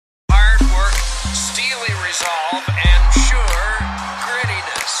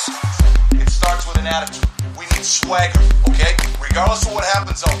swagger, okay? Regardless of what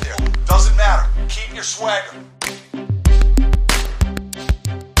happens out there. Doesn't matter. Keep your swagger.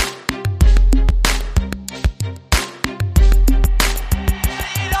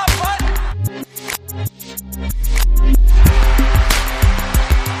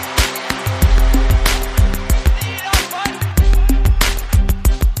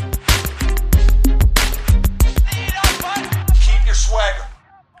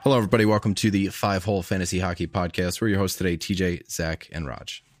 Hello, everybody. Welcome to the 5-Hole Fantasy Hockey Podcast. We're your hosts today, TJ, Zach, and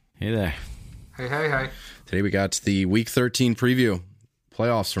Raj. Hey there. Hey. Today we got the Week 13 preview,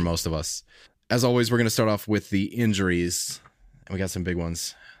 playoffs for most of us. As always, we're going to start off with the injuries, and we got some big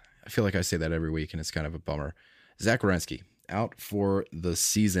ones. I feel like I say that every week, and it's kind of a bummer. Zach Werenski, out for the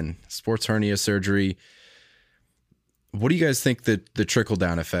season. Sports hernia surgery. What do you guys think the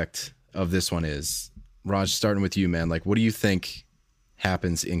trickle-down effect of this one is? Raj, starting with you, man. Like, what do you think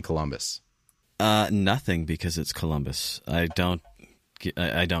happens in Columbus? Nothing, because it's Columbus. I don't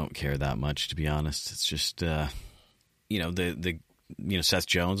care that much, to be honest. It's just Seth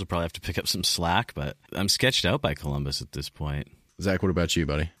Jones will probably have to pick up some slack, but I'm sketched out by Columbus at this point. Zach, what about you,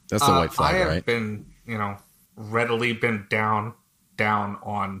 buddy? That's the white flag, right? I right? have been, readily been down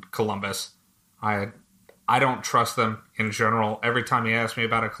on Columbus. I don't trust them in general. Every time you ask me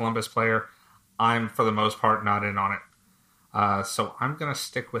about a Columbus player, I'm for the most part not in on it. So I'm going to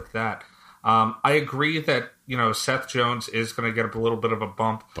stick with that. I agree that, Seth Jones is going to get a little bit of a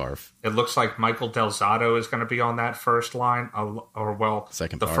bump. Barf. It looks like Michael Del Zotto is going to be on that first line,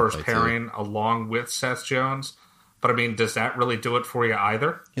 the first pairing along with Seth Jones. But, I mean, does that really do it for you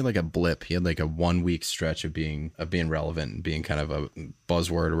either? He had like a blip. He had like a 1 week stretch of being relevant and being kind of a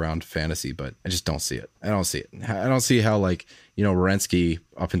buzzword around fantasy, but I just don't see it. I don't see how Werenski,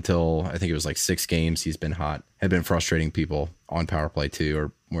 up until I think it was like 6 games, he's been hot, had been frustrating people on power play too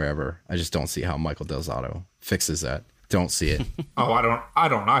or wherever. I just don't see how Michael Del Zotto fixes that. Don't see it. I don't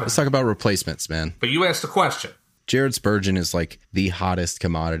either. Let's talk about replacements, man. But you asked the question. Jared Spurgeon is like the hottest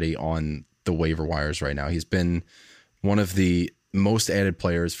commodity on the waiver wires right now. He's been one of the most added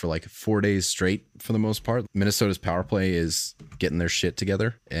players for like 4 days straight for the most part. Minnesota's power play is getting their shit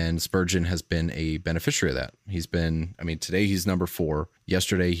together, and Spurgeon has been a beneficiary of that. Today he's number 4.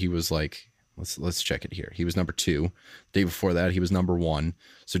 Yesterday he was like, let's check it here. He was number 2. The day before that he was number 1.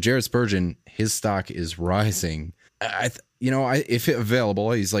 So Jared Spurgeon, his stock is rising. If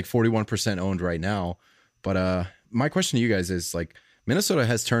available, he's like 41% owned right now. But my question to you guys is, like, Minnesota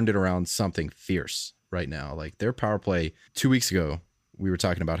has turned it around something fierce right now. Like, their power play 2 weeks ago, we were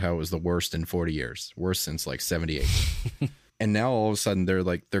talking about how it was the worst in 40 years, worst since like 78. And now all of a sudden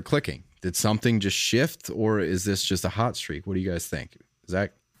they're clicking. Did something just shift, or is this just a hot streak? What do you guys think?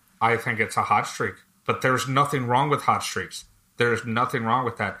 Zach? I think it's a hot streak, but there's nothing wrong with hot streaks. There's nothing wrong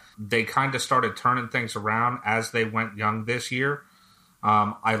with that. They kind of started turning things around as they went young this year.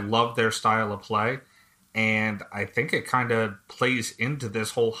 I love their style of play. And I think it kind of plays into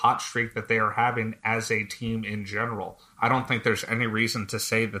this whole hot streak that they are having as a team in general. I don't think there's any reason to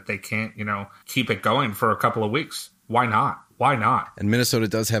say that they can't, keep it going for a couple of weeks. Why not? And Minnesota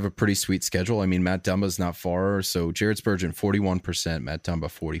does have a pretty sweet schedule. I mean, Matt Dumba's not far. So Jared Spurgeon, 41%, Matt Dumba,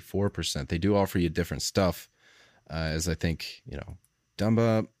 44%. They do offer you different stuff. As I think,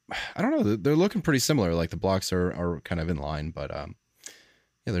 Dumba, I don't know. They're looking pretty similar. Like, the blocks are kind of in line, but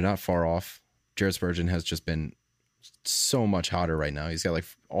they're not far off. Jared Spurgeon has just been so much hotter right now. He's got like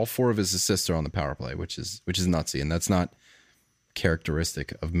all 4 of his assists are on the power play, which is nutsy, and that's not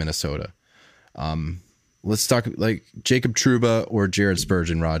characteristic of Minnesota. Let's talk like Jacob Trouba or Jared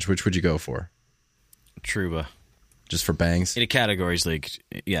Spurgeon. Raj, which would you go for? Trouba, just for bangs in a categories league.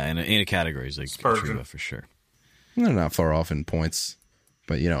 Yeah, in a categories league, Spurgeon. Trouba for sure. They're not far off in points,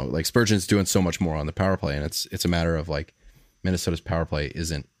 but like Spurgeon's doing so much more on the power play, and it's a matter of like Minnesota's power play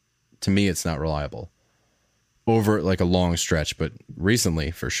isn't. To me, it's not reliable over like a long stretch, but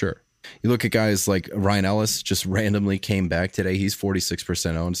recently for sure. You look at guys like Ryan Ellis, just randomly came back today. He's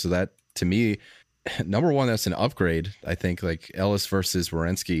 46% owned. So that, to me, number one, that's an upgrade. I think like Ellis versus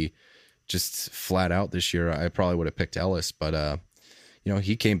Werenski, just flat out this year. I probably would have picked Ellis, but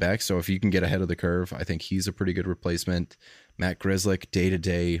he came back. So if you can get ahead of the curve, I think he's a pretty good replacement. Matt Grzelcyk, day to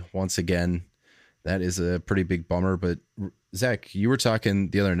day, once again, that is a pretty big bummer. But Zach, you were talking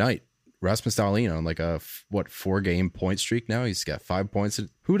the other night. Rasmus Dahlin on like a 4-game point streak now. He's got 5 points.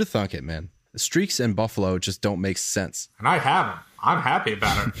 Who would have thunk it, man? The streaks in Buffalo just don't make sense. And I haven't. I'm happy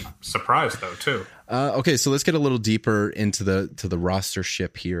about it. I'm surprised though too. Okay, so let's get a little deeper into the roster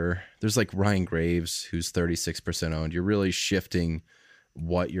ship here. There's like Ryan Graves, who's 36% owned. You're really shifting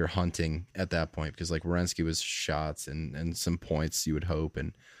what you're hunting at that point, because like Werenski was shots and some points you would hope,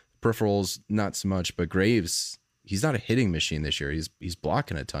 and peripherals not so much, but Graves he's not a hitting machine this year. He's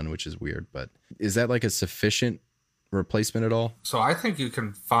blocking a ton, which is weird. But is that like a sufficient replacement at all? So I think you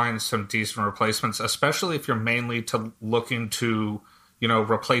can find some decent replacements, especially if you're mainly looking to,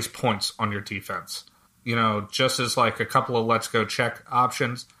 replace points on your defense. Just as like a couple of let's go check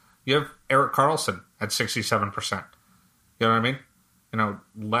options, you have Erik Karlsson at 67%. You know what I mean?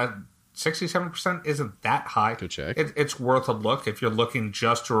 67% isn't that high. Good check. It's worth a look if you're looking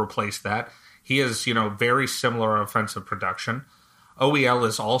just to replace that. He has, very similar offensive production. OEL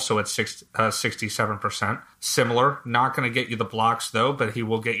is also at 67%. Similar. Not going to get you the blocks, though, but he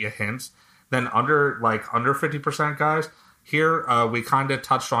will get you hints. Then under 50% guys, here we kind of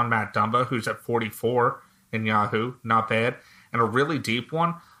touched on Matt Dumba, who's at 44 in Yahoo. Not bad. And a really deep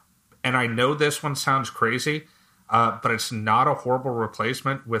one. And I know this one sounds crazy, but it's not a horrible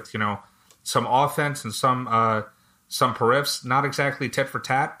replacement with, some offense and some periffs. Not exactly tit for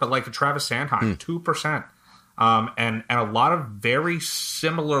tat, but like a Travis Sanheim, 2%. And a lot of very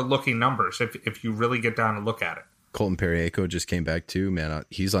similar looking numbers if you really get down and look at it. Colton Parayko just came back too, man.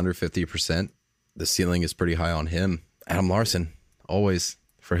 He's under 50%. The ceiling is pretty high on him. Adam Larson, always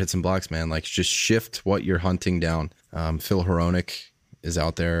for hits and blocks, man. Like, just shift what you're hunting down. Phil Hronik is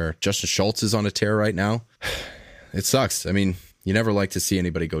out there. Justin Schultz is on a tear right now. It sucks. I mean, you never like to see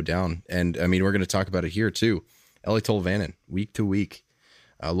anybody go down. And, I mean, we're going to talk about it here too. Ellie Tolvanen, week to week.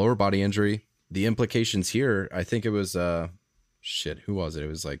 Lower body injury. The implications here, I think it was, who was it? It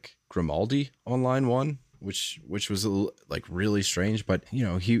was like Grimaldi on line one, which was like really strange. But,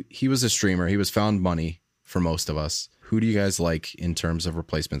 he was a streamer. He was found money for most of us. Who do you guys like in terms of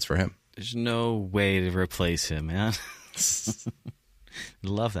replacements for him? There's no way to replace him, man.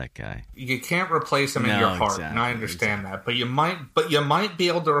 Love that guy. You can't replace him in your heart, and I understand that. But you might be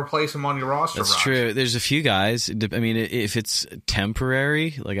able to replace him on your roster. That's true. There's a few guys. I mean, if it's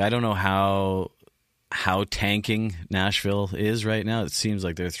temporary, like I don't know how tanking Nashville is right now. It seems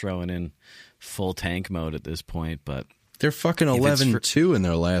like they're throwing in full tank mode at this point, but they're fucking 11-2 in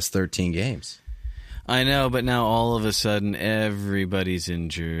their last 13 games. I know, but now all of a sudden everybody's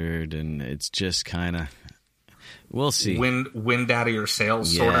injured, and it's just kind of. We'll see. Wind out of your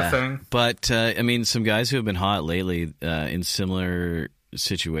sails sort of thing. But, I mean, some guys who have been hot lately in similar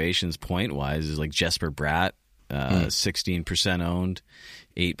situations point-wise is like Jesper Bratt, 16% owned,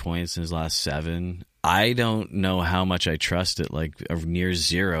 8 points in his last 7. I don't know how much I trust it, like near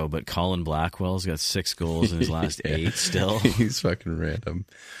 0, but Colin Blackwell's got 6 goals in his last 8 still. He's fucking random.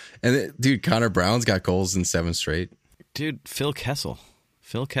 And, dude, Connor Brown's got goals in 7 straight. Dude, Phil Kessel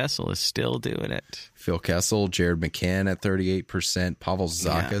is still doing it. Phil Kessel, Jared McCann at 38%. Pavel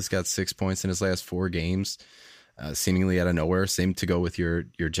Zacha's got 6 points in his last 4 games, seemingly out of nowhere. Same to go with your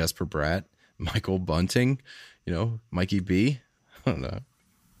Jesper Bratt, Michael Bunting, Mikey B. I don't know.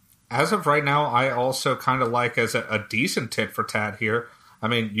 As of right now, I also kind of like as a decent tit for tat here. I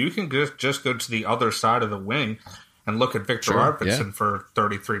mean, you can just go to the other side of the wing and look at Victor Arvidsson for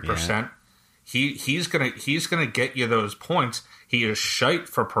 33%. Yeah. He's gonna get you those points. He is shite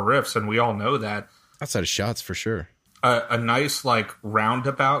for periffs, and we all know that. Outside of shots, for sure. A nice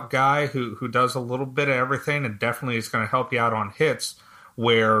roundabout guy who does a little bit of everything, and definitely is going to help you out on hits.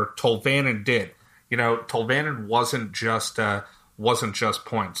 Where Tolvanen did, Tolvanen wasn't just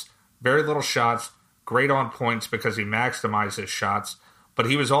points. Very little shots, great on points because he maximized his shots, but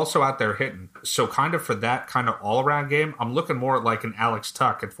he was also out there hitting. So kind of for that kind of all around game, I'm looking more at like an Alex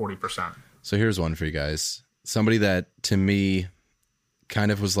Tuck at 40%. So here's one for you guys. Somebody that, to me,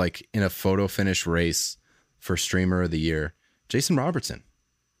 kind of was like in a photo finish race for streamer of the year. Jason Robertson.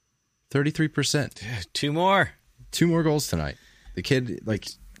 33%. 2 more. 2 more goals tonight. The kid,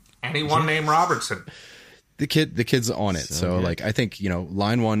 anyone named Robertson. The kid's on it. So I think,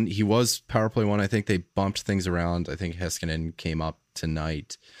 line one, he was power play 1. I think they bumped things around. I think Heiskanen came up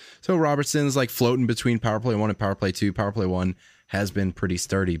tonight. So Robertson's floating between power play 1 and power play 2. Power play 1 has been pretty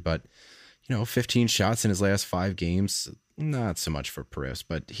sturdy, but 15 shots in his last 5 games, not so much for Paris,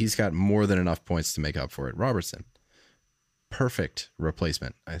 but he's got more than enough points to make up for it. Robertson, perfect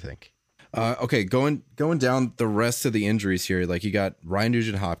replacement, I think. Okay, going down the rest of the injuries here, you got Ryan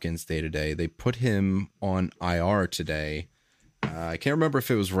Nugent-Hopkins day-to-day. They put him on IR today. I can't remember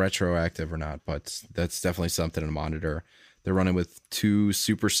if it was retroactive or not, but that's definitely something to monitor. They're running with 2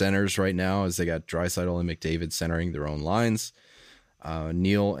 super centers right now as they got Draisaitl and McDavid centering their own lines.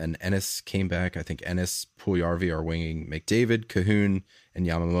 Neal and Ennis came back. I think Ennis, Puljujarvi are winging McDavid, Cahoon, and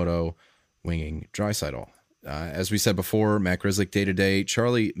Yamamoto winging Draisaitl. As we said before, Matt Grzelcyk day-to-day.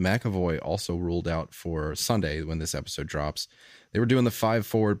 Charlie McAvoy also ruled out for Sunday when this episode drops. They were doing the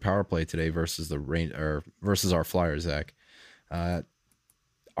 5-forward power play today versus our Flyers, Zach.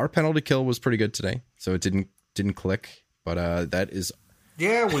 Our penalty kill was pretty good today, so it didn't didn't click, but that is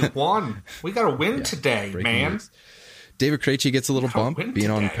Yeah, we won. We got to win today, man. news. David Krejci gets a little bump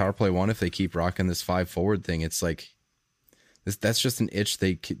being on today. power play 1. If they keep rocking this 5 forward thing, it's like that's just an itch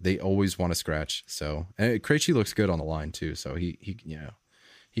they always want to scratch. So and Krejci looks good on the line too. So he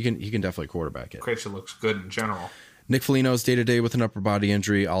can definitely quarterback it. Krejci looks good in general. Nick Foligno's day-to-day with an upper body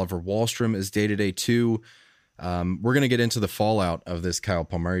injury. Oliver Wahlstrom is day-to-day too. We're going to get into the fallout of this Kyle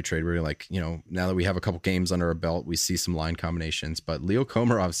Palmieri trade. We're like, now that we have a couple games under our belt, we see some line combinations. But Leo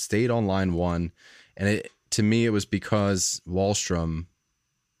Komarov stayed on line 1, and to me, it was because Wahlstrom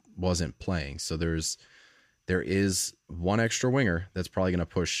wasn't playing. So there is one extra winger that's probably going to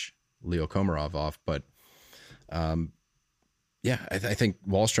push Leo Komarov off. But I think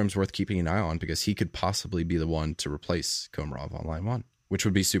Wahlstrom's worth keeping an eye on because he could possibly be the one to replace Komarov on line 1, which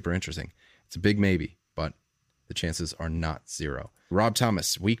would be super interesting. It's a big maybe, but the chances are not 0. Rob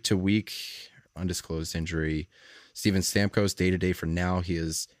Thomas, week to week, undisclosed injury. Steven Stamkos, day-to-day for now. He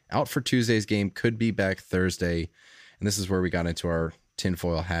is out for Tuesday's game, could be back Thursday. And this is where we got into our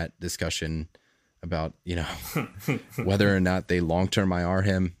tinfoil hat discussion about, whether or not they long-term IR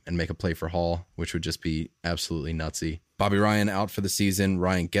him and make a play for Hall, which would just be absolutely nutsy. Bobby Ryan out for the season.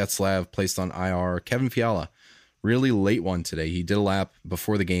 Ryan Getzlav placed on IR. Kevin Fiala, really late one today. He did a lap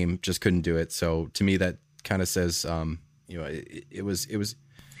before the game, just couldn't do it. So to me, that kind of says, it was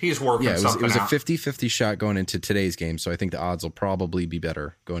He's working something it was out. a 50-50 shot going into today's game, so I think the odds will probably be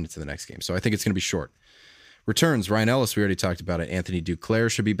better going into the next game. So I think it's going to be short. Returns, Ryan Ellis, we already talked about it. Anthony Duclair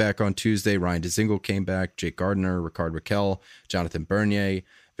should be back on Tuesday. Ryan DeZingle came back. Jake Gardiner, Ricard Raquel, Jonathan Bernier,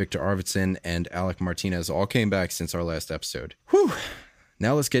 Victor Arvidsson, and Alec Martinez all came back since our last episode. Whew.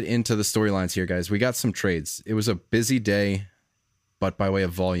 Now let's get into the storylines here, guys. We got some trades. It was a busy day, but by way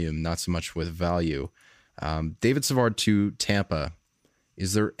of volume, not so much with value. David Savard to Tampa.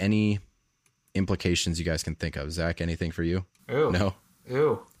 Is there any implications you guys can think of? Zach, anything for you? Ew. No?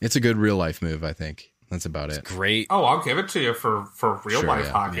 Ew. It's a good real life move, I think. That's about it. Great. Oh, I'll give it to you for real Sure, life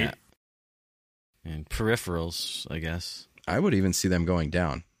yeah. hockey. Yeah. And peripherals, I guess. I would even see them going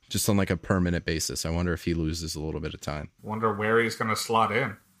down, just on like a per minute basis. I wonder if he loses a little bit of time. Wonder where he's going to slot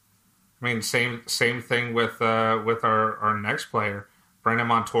in. I mean, same thing with our next player, Brandon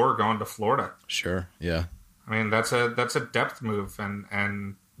Montour, going to Florida. Sure, yeah. I mean, that's a depth move,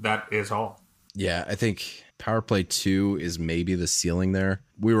 and that is all. Yeah, I think power play 2 is maybe the ceiling there.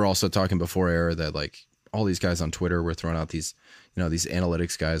 We were also talking before air that like all these guys on Twitter were throwing out these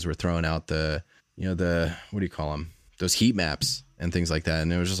analytics guys were throwing out the what do you call them? Those heat maps and things like that.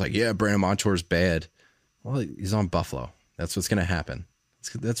 And it was just like, yeah, Brandon Montour's bad. Well, he's on Buffalo. That's what's going to happen.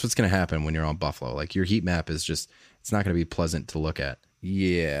 That's what's going to happen when you're on Buffalo. Like your heat map is just, it's not going to be pleasant to look at.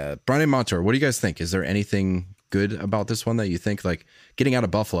 Yeah. Brandon Montour, what do you guys think? Is there anything good about this one that you think like getting out of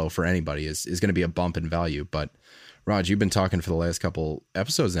Buffalo for anybody is going to be a bump in value? But Raj, you've been talking for the last couple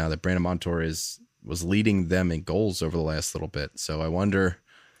episodes now that Brandon Montour was leading them in goals over the last little bit. So I wonder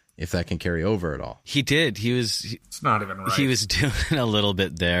if that can carry over at all. He did. It's not even right. He was doing a little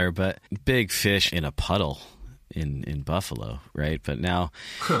bit there, but big fish in a puddle in Buffalo, right? But now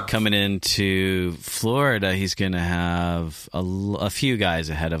coming into Florida, he's going to have a few guys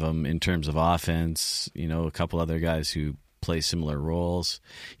ahead of him in terms of offense, a couple other guys who play similar roles.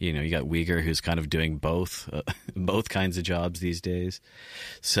 You got Uyghur, who's kind of doing both kinds of jobs these days.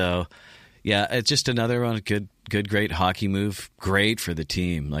 So yeah, it's just another one. Great hockey move. Great for the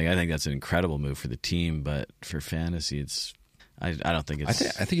team. Like, I think that's an incredible move for the team, but for fantasy, I don't think it's.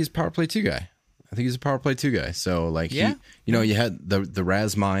 I think he's a power play 2 guy. I think he's a power play 2 guy. So like, yeah. You had the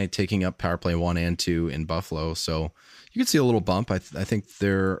Razmai taking up power play 1 and 2 in Buffalo. So you could see a little bump. I think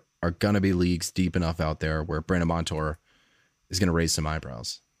there are going to be leagues deep enough out there where Brandon Montour is going to raise some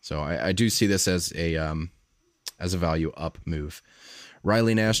eyebrows. So I do see this as a value up move.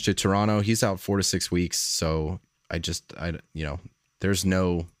 Riley Nash to Toronto. He's out 4 to 6 weeks. So there's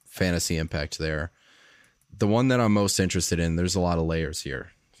no fantasy impact there. The one that I'm most interested in, there's a lot of layers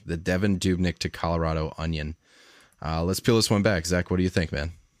here. The Devin Dubnyk to Colorado Onion. Let's peel this one back. Zach, what do you think,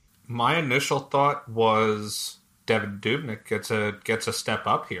 man? My initial thought was Devin Dubnyk gets a step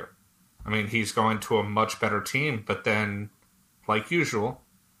up here. I mean, he's going to a much better team, but then, like usual,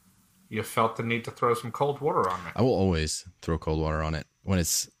 you felt the need to throw some cold water on it. I will always throw cold water on it when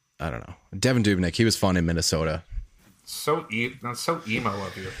it's, I don't know. Devin Dubnyk, he was fun in Minnesota. That's so emo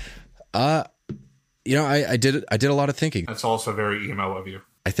of you. I did a lot of thinking. That's also very emo of you.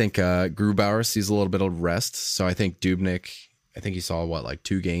 I think Grubauer sees a little bit of rest, so I think Dubnyk, I think he saw like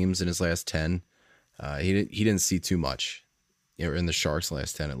 2 games in his last 10. He didn't see too much, in the Sharks'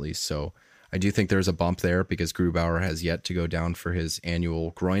 last 10 at least. So I do think there's a bump there because Grubauer has yet to go down for his annual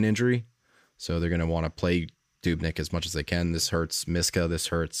groin injury. So they're going to want to play Dubnyk as much as they can. This hurts Miska. This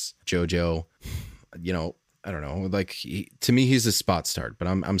hurts JoJo. You know, I don't know. Like to me, he's a spot start, but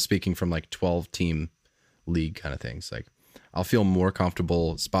I'm speaking from like 12-team league kind of things. Like I'll feel more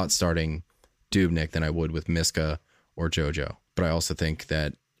comfortable spot starting Dubnyk than I would with Miska or JoJo. But I also think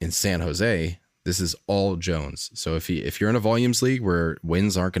that in San Jose, this is all Jones. So if you're in a volumes league where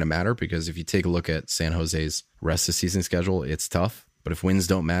wins aren't going to matter, because if you take a look at San Jose's rest of season schedule, it's tough. But if wins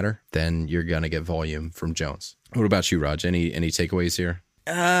don't matter, then you're going to get volume from Jones. What about you, Raj? Any takeaways here?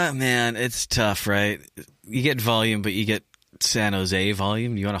 Man, it's tough, right? You get volume, but you get San Jose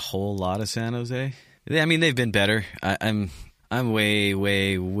volume. You want a whole lot of San Jose? I mean, they've been better. I'm way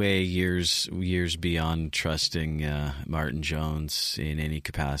years beyond trusting Martin Jones in any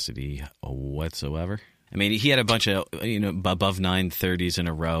capacity whatsoever. I mean, he had a bunch of above 930s in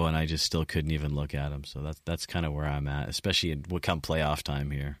a row, and I just still couldn't even look at him. So that's kind of where I'm at, especially in what come playoff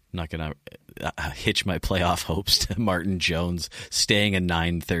time here. I'm not gonna hitch my playoff hopes to Martin Jones staying a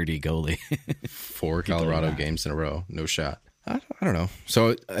 930 goalie. 4 Colorado games in a row, no shot. I don't know.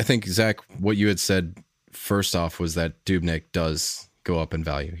 So I think, Zach, what you had said first off was that Dubnyk does go up in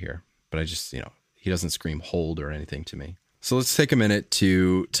value here, but I just, he doesn't scream hold or anything to me. So let's take a minute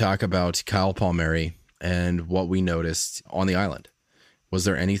to talk about Kyle Palmieri and what we noticed on the island. Was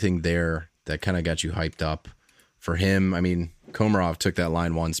there anything there that kind of got you hyped up for him? I mean, Komarov took that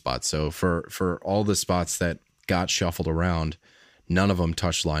line 1 spot. So for all the spots that got shuffled around, none of them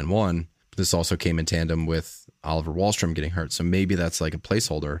touched line 1. This also came in tandem with Oliver Wahlstrom getting hurt. So maybe that's like a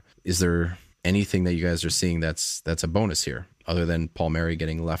placeholder. Is there anything that you guys are seeing that's a bonus here, other than Palmieri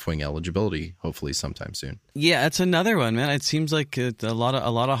getting left wing eligibility, hopefully sometime soon? Yeah, it's another one, man. It seems like a lot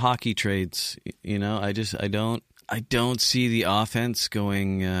of hockey trades. I don't see the offense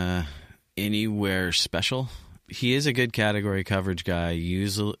going anywhere special. He is a good category coverage guy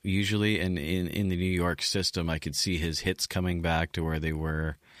usually, and in the New York system, I could see his hits coming back to where they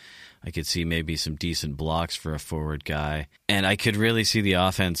were. I could see maybe some decent blocks for a forward guy, and I could really see the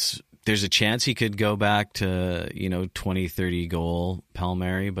offense. There's a chance he could go back to, 20, 30 goal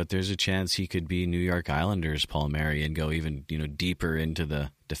Palmieri, but there's a chance he could be New York Islanders Palmieri and go even, deeper into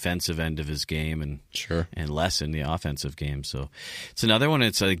the defensive end of his game and less in the offensive game. So it's another one.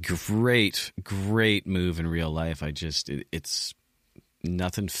 It's a great move in real life. It's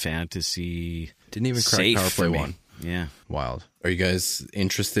nothing fantasy. Didn't even crack power play 1. Yeah. Wild. Are you guys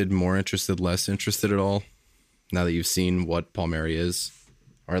interested, more interested, less interested at all now that you've seen what Palmieri is?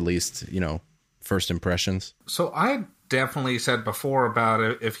 Or at least, first impressions. So I definitely said before about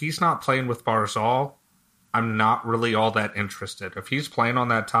it, if he's not playing with Barzal, I'm not really all that interested. If he's playing on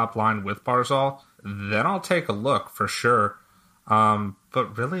that top line with Barzal, then I'll take a look for sure.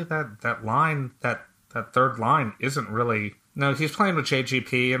 But really that line, that third line isn't really... No, he's playing with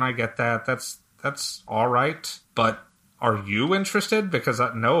JGP, and I get that. That's all right. But are you interested? Because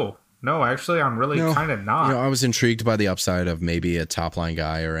No, actually, I'm really kind of not. I was intrigued by the upside of maybe a top line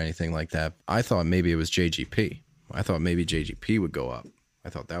guy or anything like that. I thought maybe it was JGP. I thought maybe JGP would go up. I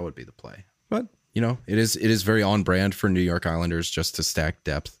thought that would be the play. But, it is very on brand for New York Islanders just to stack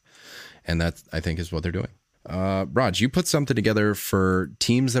depth. And that, I think, is what they're doing. Raj, you put something together for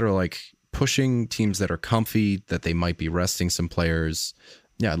teams that are like pushing, teams that are comfy, that they might be resting some players.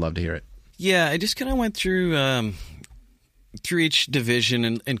 Yeah, I'd love to hear it. Yeah, I just kind of went through each division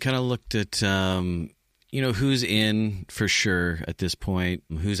and kind of looked at, who's in for sure at this point,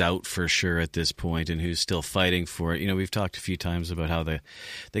 who's out for sure at this point, and who's still fighting for it. We've talked a few times about how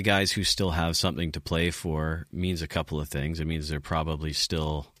the guys who still have something to play for means a couple of things. It means they're probably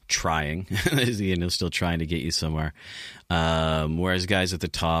still trying, still trying to get you somewhere. Whereas guys at the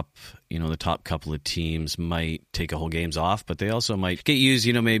top, the top couple of teams might take a whole games off, but they also might get used,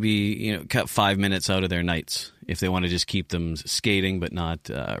 maybe, cut 5 minutes out of their nights if they want to just keep them skating, but not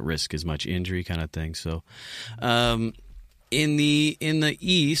risk as much injury kind of thing. So, in the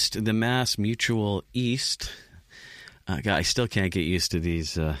East, the Mass Mutual East, I still can't get used to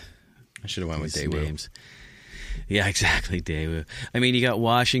these. I should have went with Daewoo names. Yeah, exactly, Daewoo. I mean, you got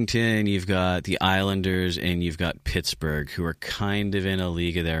Washington, you've got the Islanders, and you've got Pittsburgh, who are kind of in a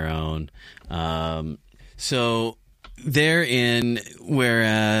league of their own. So they're in,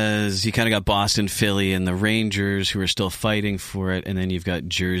 whereas you kind of got Boston, Philly, and the Rangers, who are still fighting for it, and then you've got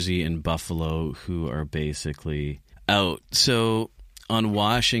Jersey and Buffalo, who are basically out. So on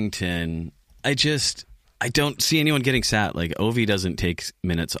Washington, I don't see anyone getting sat. Like, Ovi doesn't take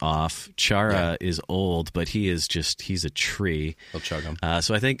minutes off. Chara is old, but he's a tree. He'll chug him.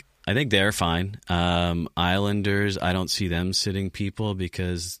 So I think they're fine. Islanders, I don't see them sitting people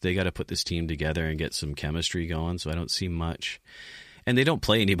because they got to put this team together and get some chemistry going. So I don't see much. And they don't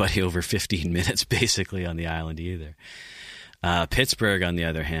play anybody over 15 minutes basically on the island either. Pittsburgh, on the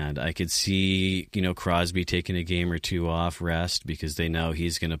other hand, I could see, Crosby taking a game or two off rest because they know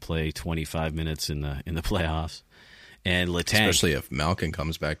he's going to play 25 minutes in the playoffs. And Letang, especially if Malkin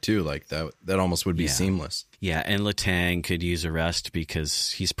comes back too, like that almost would be seamless. Yeah, and Letang could use a rest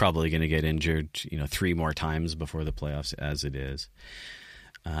because he's probably going to get injured, 3 more times before the playoffs as it is.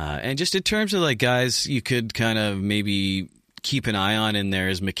 And just in terms of like guys you could kind of maybe keep an eye on in there,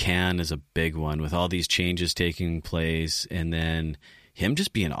 is McCann is a big one with all these changes taking place, and then him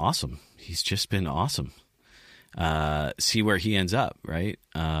just being awesome. He's just been awesome. See where he ends up, right?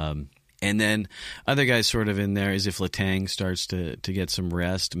 And then other guys sort of in there is if Letang starts to get some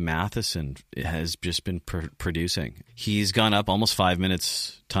rest, Matheson has just been producing. He's gone up almost 5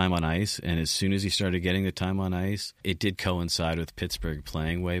 minutes time on ice, and as soon as he started getting the time on ice, it did coincide with Pittsburgh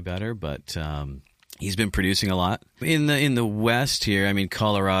playing way better, but he's been producing a lot. In the West here, I mean,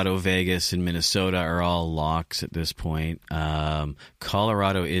 Colorado, Vegas, and Minnesota are all locks at this point.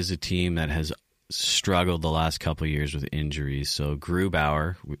 Colorado is a team that has struggled the last couple of years with injuries. So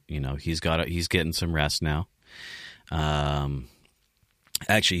Grubauer, he's getting some rest now.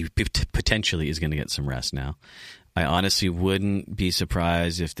 Actually, potentially is going to get some rest now. I honestly wouldn't be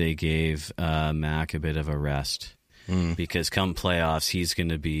surprised if they gave Mac a bit of a rest because come playoffs, he's going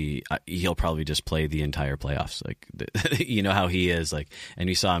to be. He'll probably just play the entire playoffs. Like you know how he is. Like, and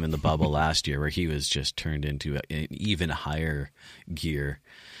we saw him in the bubble last year where he was just turned into an even higher gear.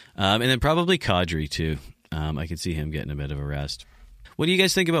 And then probably Kadri, too. I could see him getting a bit of a rest. What do you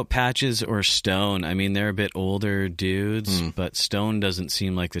guys think about Patches or Stone? I mean, they're a bit older dudes, but Stone doesn't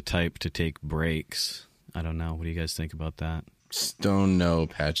seem like the type to take breaks. I don't know. What do you guys think about that? Stone, no.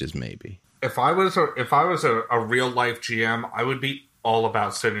 Patches, maybe. If I was a real life GM, I would be all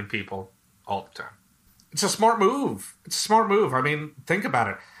about sitting people all the time. It's a smart move. I mean, think about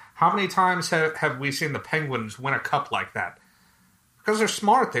it. How many times have we seen the Penguins win a cup like that? Because they're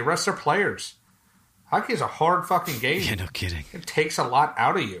smart. They rest their players. Hockey is a hard fucking game. Yeah, no kidding. It takes a lot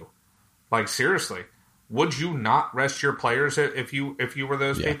out of you. Like, seriously. Would you not rest your players if you were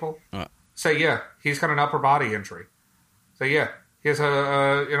those people? Say, yeah, he's got an upper body injury. Say, yeah, he has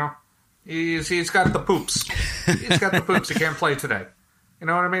he's got the poops. He's got the poops. He can't play today. You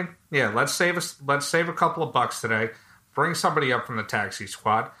know what I mean? Yeah, let's save a couple of bucks today. Bring somebody up from the taxi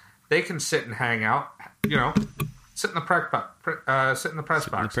squad. They can sit and hang out, Sit in the press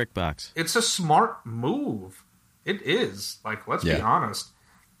box. Prick box. It's a smart move. It is. Like, let's be honest.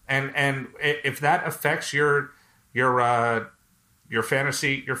 And if that affects your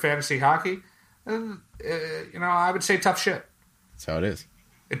fantasy hockey, I would say tough shit. That's how it is.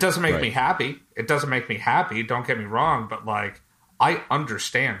 It doesn't make me happy. Don't get me wrong, but like, I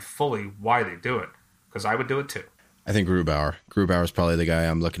understand fully why they do it because I would do it too. I think Grubauer. Grubauer is probably the guy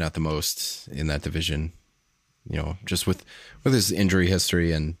I'm looking at the most in that division. Just with his injury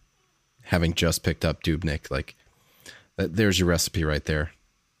history and having just picked up Dubnyk, like there's your recipe right there.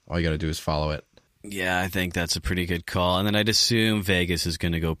 All you got to do is follow it. Yeah, I think that's a pretty good call. And then I'd assume Vegas is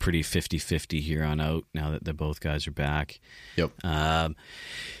going to go pretty 50-50 here on out now that the both guys are back. Yep.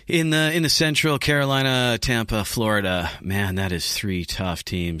 In the Central, Carolina, Tampa, Florida, man, that is 3 tough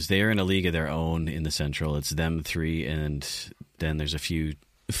teams. They are in a league of their own in the Central. It's them 3, and then there's a few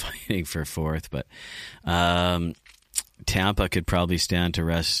fighting for 4th, but Tampa could probably stand to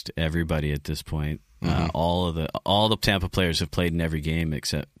rest everybody at this point. All the Tampa players have played in every game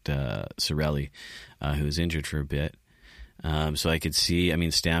except Cirelli, who's injured for a bit. So I could see. I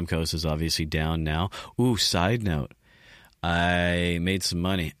mean, Stamkos is obviously down now. Ooh, side note, I made some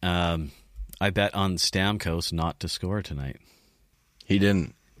money. I bet on Stamkos not to score tonight. He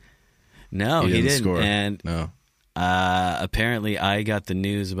didn't. No, he didn't score. And no. Apparently I got the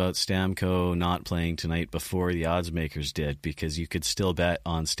news about Stamkos not playing tonight before the odds makers did, because you could still bet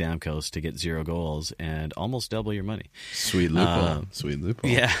on Stamkos to get 0 goals and almost double your money. Sweet loophole.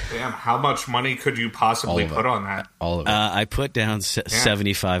 Yeah. Damn, how much money could you possibly put on that? All of it. I put down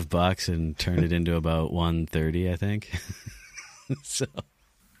 $75 and turned it into about $130, I think. So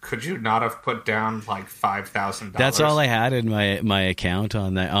could you not have put down like $5,000? That's all I had in my account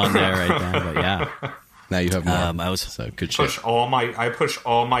on there right now, but yeah. Now you have more. So good shit. I push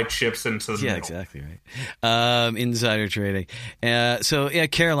all my chips into the middle. Yeah, exactly right. Insider trading. So yeah,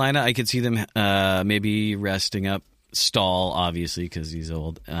 Carolina, I could see them maybe resting up Stahl, obviously because he's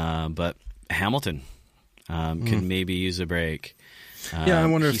old. But Hamilton could maybe use a break. I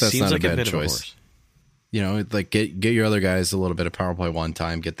wonder if that's not a bad bit choice. Like get your other guys a little bit of power play one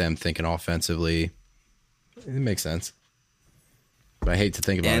time, get them thinking offensively. It makes sense. But I hate to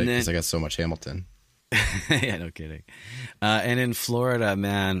think about it because I got so much Hamilton. Yeah, no kidding. And in Florida,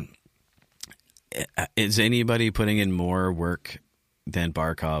 man, is anybody putting in more work than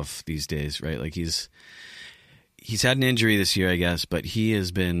Barkov these days, right? Like he's had an injury this year, I guess, but he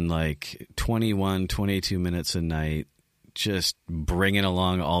has been like 21, 22 minutes a night, just bringing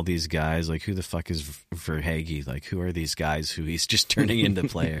along all these guys. Like, who the fuck is Verhaeghe? Like, who are these guys who he's just turning into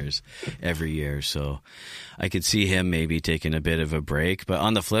players every year? So I could see him maybe taking a bit of a break. But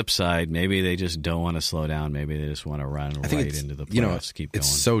on the flip side, maybe they just don't want to slow down. Maybe they just want to run right into the playoffs, keep going. It's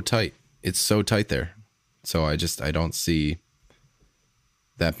so tight. It's so tight there. So I don't see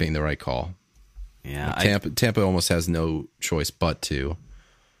that being the right call. Yeah, Tampa almost has no choice but to.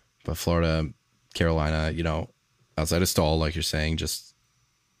 But Florida, Carolina, outside of Stahl, like you're saying, just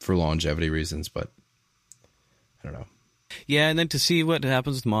for longevity reasons. But I don't know. Yeah, and then to see what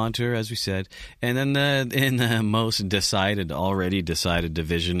happens with Montour, as we said, and then in the most already decided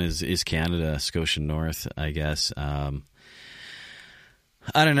division is Canada, Scotia North, I guess. I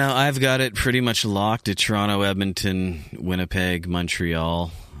don't know. I've got it pretty much locked at Toronto, Edmonton, Winnipeg,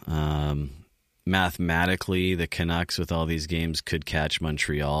 Montreal. Mathematically, the Canucks with all these games could catch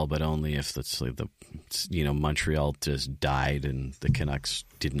Montreal, but only if that's like Montreal just died and the Canucks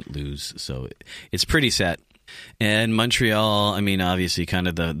didn't lose. So it's pretty set. And Montreal, I mean, obviously kind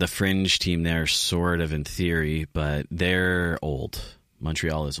of the fringe team there, sort of in theory, but they're old.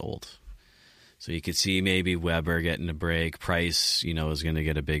 Montreal is old. So you could see maybe Weber getting a break. Price, is going to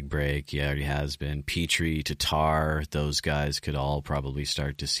get a big break. He already has been. Petrie, Tatar, those guys could all probably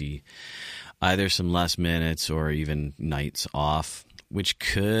start to see either some less minutes or even nights off, which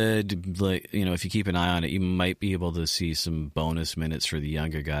could, if you keep an eye on it, you might be able to see some bonus minutes for the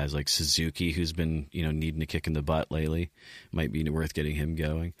younger guys like Suzuki, who's been, needing a kick in the butt lately. Might be worth getting him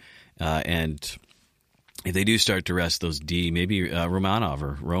going. And if they do start to rest those D, maybe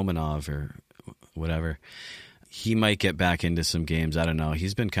Romanov or whatever, he might get back into some games. I don't know.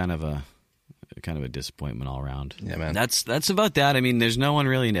 He's been kind of a disappointment all around. Yeah, man. That's about that. I mean, there's no one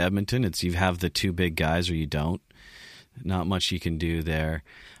really in Edmonton. It's you have the two big guys or you don't. Not much you can do there.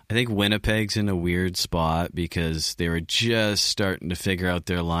 I think Winnipeg's in a weird spot because they were just starting to figure out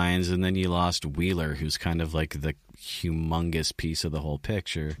their lines, and then you lost Wheeler, who's kind of like the humongous piece of the whole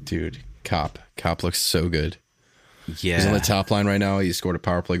picture. Dude, Cop looks so good. Yeah. He's on the top line right now. He scored a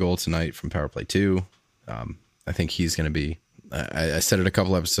power play goal tonight from power play 2. I think he's going to be, I said it a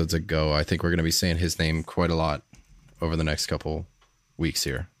couple episodes ago, I think we're going to be saying his name quite a lot over the next couple weeks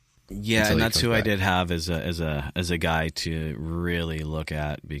here. Yeah, and that's who I did have as a guy to really look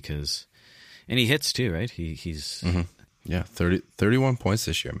at because, and he hits too, right? He's mm-hmm. Yeah, 31 points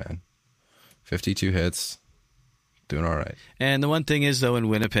this year, man. 52 hits. Doing all right. And the one thing is, though, in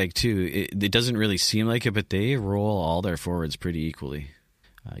Winnipeg, too, it doesn't really seem like it, but they roll all their forwards pretty equally.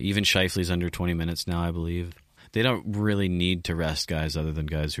 Even Scheifele's under 20 minutes now, I believe. They don't really need to rest guys other than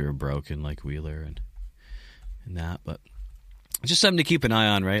guys who are broken, like Wheeler and that. But just something to keep an eye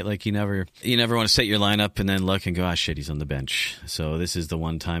on, right? Like you never want to set your lineup and then look and go, shit, he's on the bench. So this is the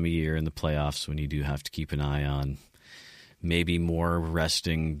one time a year in the playoffs when you do have to keep an eye on maybe more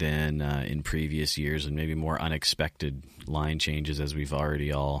resting than in previous years and maybe more unexpected line changes as we've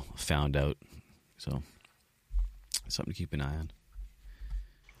already all found out. So something to keep an eye on.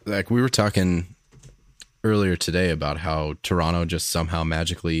 Like we were talking earlier today about how Toronto just somehow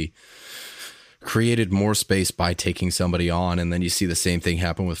magically created more space by taking somebody on, and then you see the same thing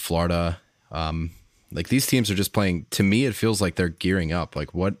happen with Florida. Like these teams are just playing. To me, it feels like they're gearing up.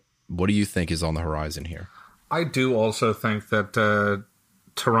 Like what do you think is on the horizon here? I do also think that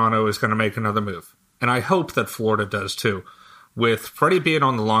Toronto is going to make another move. And I hope that Florida does too. With Freddie being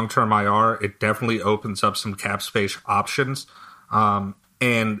on the long-term IR, it definitely opens up some cap space options.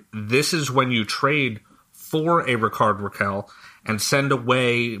 And this is when you trade for a Rickard Rakell and send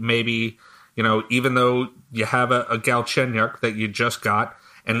away maybe, even though you have a Galchenyuk that you just got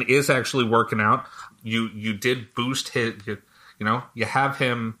and is actually working out, you did boost his, you have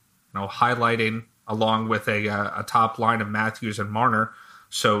him, highlighting along with a top line of Matthews and Marner.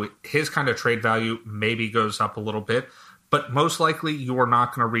 So his kind of trade value maybe goes up a little bit, but most likely you are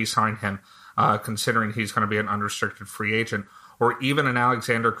not going to re-sign him, considering he's going to be an unrestricted free agent, or even an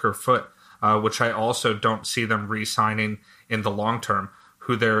Alexander Kerfoot, which I also don't see them re-signing in the long term,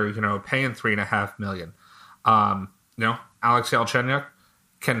 who they're paying $3.5 million. Alex Galchenyuk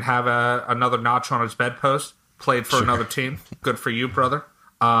can have another notch on his bedpost. Played for another team. Good for you, brother.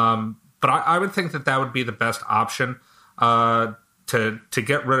 But I would think that would be the best option to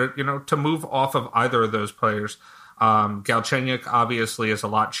get rid of, to move off of either of those players. Galchenyuk obviously is a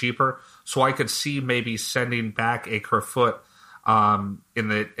lot cheaper, so I could see maybe sending back a Kerfoot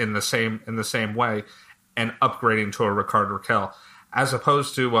in the same way, and upgrading to a Rickard Rakell, as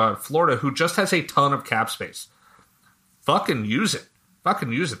opposed to Florida, who just has a ton of cap space. Fucking use it.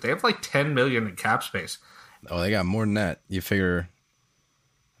 They have like $10 million in cap space. Oh, they got more than that. You figure,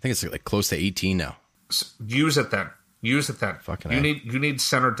 I think it's like close to 18 now. Use it then. Fucking you need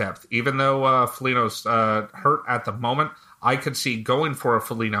center depth. Even though Foligno's hurt at the moment, I could see going for a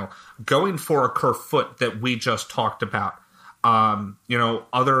Foligno, going for a Kerfoot that we just talked about.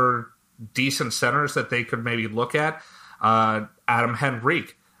 Other decent centers that they could maybe look at. Adam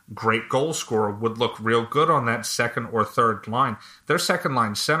Henrique, great goal scorer, would look real good on that second or third line. Their second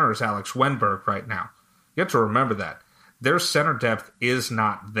line center is Alex Wenberg right now. You have to remember that. Their center depth is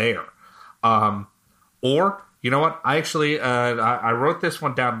not there. Or, you know what? I actually I wrote this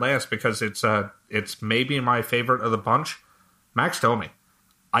one down last because it's maybe my favorite of the bunch. Max Domi.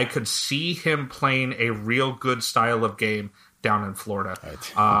 I could see him playing a real good style of game down in Florida.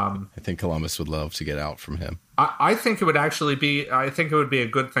 I think Columbus would love to get out from him. I think it would actually be. I think it would be a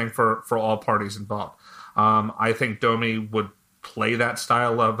good thing for all parties involved. I think Domi would play that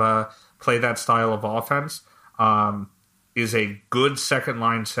style of offense. Is a good second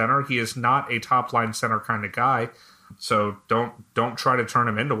line center. He is not a top line center kind of guy, so don't try to turn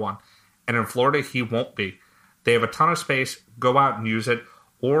him into one. And in Florida, he won't be. They have a ton of space. Go out and use it.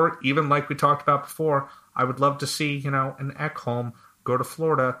 Or even like we talked about before, I would love to see an Ekholm go to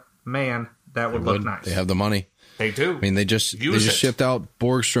Florida. Man, that would look nice. They have the money. They do. I mean, they just shipped out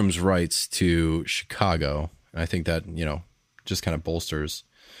Borgstrom's rights to Chicago, and I think that just kind of bolsters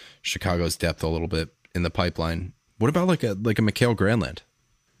Chicago's depth a little bit in the pipeline. What about like a Mikael Granlund?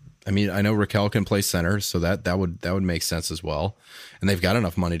 I mean, I know Raquel can play center, so that would make sense as well. And they've got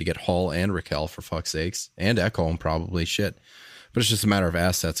enough money to get Hall and Raquel, for fuck's sakes, and Ekholm probably. Shit. But it's just a matter of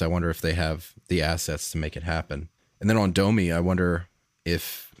assets. I wonder if they have the assets to make it happen. And then on Domi, I wonder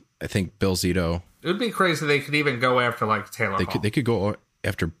if, I think Bill Zito. It would be crazy they could even go after like Taylor Hall. They could go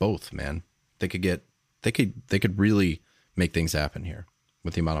after both, man. They could really make things happen here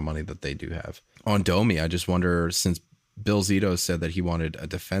with the amount of money that they do have. On Domi, I just wonder, since Bill Zito said that he wanted a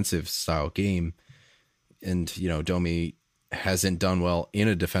defensive style game, and Domi hasn't done well in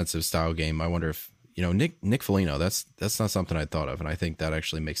a defensive style game, I wonder if Nick Foligno, that's not something I thought of, and I think that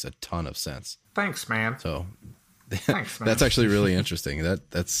actually makes a ton of sense. Thanks, man. So thanks, man. That's actually really interesting.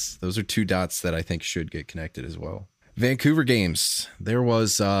 Those are two dots that I think should get connected as well. Vancouver games. There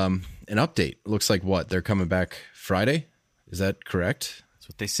was an update. Looks like they're coming back Friday. Is that correct? That's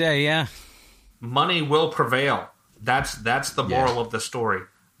what they say. Yeah. Money will prevail. That's the moral of the story.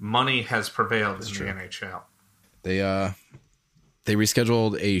 Money has prevailed in the NHL. They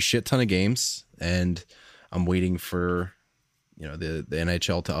rescheduled a shit ton of games, and I'm waiting for the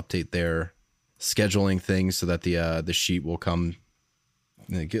NHL to update their scheduling things so that the sheet will come,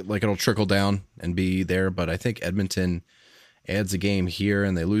 it'll trickle down and be there. But I think Edmonton adds a game here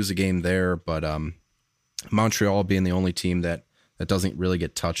and they lose a game there. But Montreal being the only team that doesn't really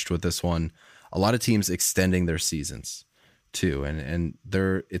get touched with this one. A lot of teams extending their seasons too, and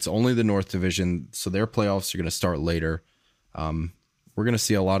it's only the North Division, so their playoffs are going to start later. We're going to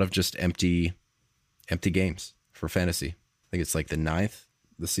see a lot of just empty games for fantasy. I think it's like the 9th.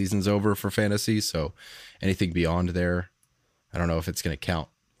 The season's over for fantasy, so anything beyond there, I don't know if it's going to count,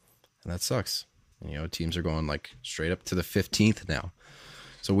 and that sucks. Teams are going like straight up to the 15th now,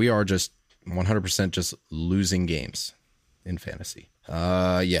 so we are just 100% just losing games in fantasy.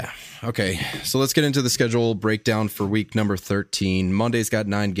 Yeah. Okay. So let's get into the schedule breakdown for week number 13. Monday's got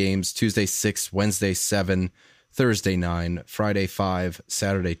 9 games, Tuesday 6, Wednesday 7, Thursday 9, Friday 5,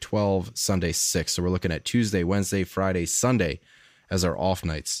 Saturday 12, Sunday 6. So we're looking at Tuesday, Wednesday, Friday, Sunday as our off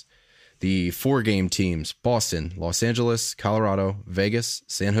nights. The 4-game teams: Boston, Los Angeles, Colorado, Vegas,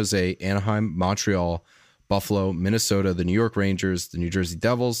 San Jose, Anaheim, Montreal, Buffalo, Minnesota, the New York Rangers, the New Jersey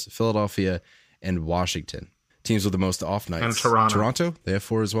Devils, Philadelphia, and Washington. Teams with the most off nights. And Toronto. Toronto? They have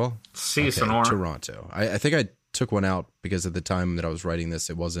 4 as well? Sonora. Toronto. I think I took one out because at the time that I was writing this,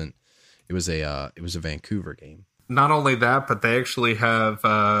 it was a Vancouver game. Not only that, but they actually have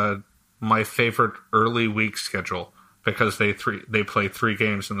my favorite early week schedule because they play 3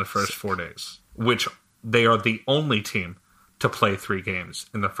 games in the first 4 days, which they are the only team to play 3 games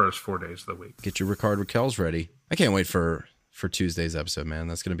in the first 4 days of the week. Get your Rickard Raquels ready. I can't wait for Tuesday's episode, man.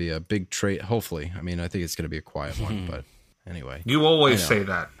 That's going to be a big trade, hopefully. I mean, I think it's going to be a quiet one, but anyway. You always say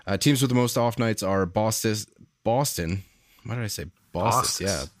that. Teams with the most off nights are Boston. Why did I say Boston?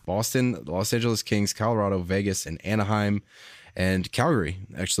 Yeah. Boston, Los Angeles Kings, Colorado, Vegas, and Anaheim. And Calgary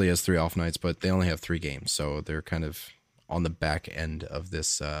actually has 3 off nights, but they only have 3 games. So they're kind of on the back end of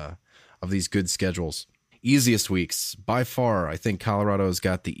this, of these good schedules. Easiest weeks by far. I think Colorado's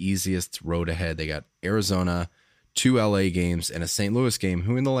got the easiest road ahead. They got Arizona, 2 LA games, and a St. Louis game,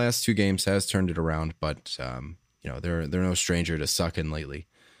 who in the last 2 games has turned it around, but they're no stranger to sucking lately.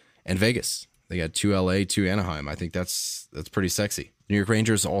 And Vegas, they got 2 LA, 2 Anaheim. I think that's pretty sexy. New York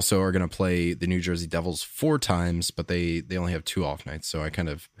Rangers also are going to play the New Jersey Devils 4 times, but they only have 2 off nights, so I kind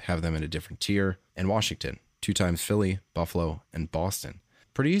of have them in a different tier. And Washington, 2 times Philly, Buffalo, and Boston.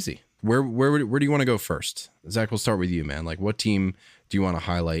 Pretty easy. Where do you want to go first? Zach, we'll start with you, man. Like, what team do you want to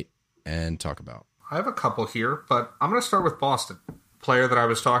highlight and talk about? I have a couple here, but I'm going to start with Boston. Player that I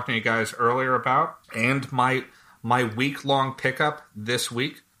was talking to you guys earlier about, and my week-long pickup this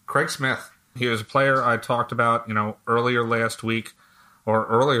week, Craig Smith. He was a player I talked about, earlier last week or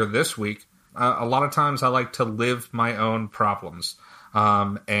earlier this week. A lot of times I like to live my own problems.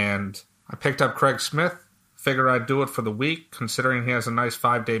 And I picked up Craig Smith, figured I'd do it for the week, considering he has a nice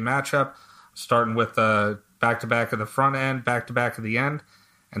 5-day matchup, starting with back-to-back at the front end, back-to-back at the end.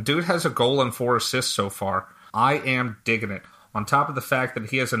 And dude has a goal and 4 assists so far. I am digging it. On top of the fact that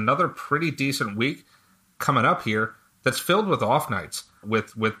he has another pretty decent week coming up here that's filled with off nights,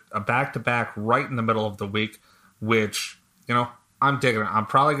 with a back-to-back right in the middle of the week, which, I'm digging it. I'm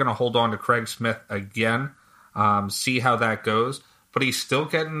probably going to hold on to Craig Smith again, see how that goes. But he's still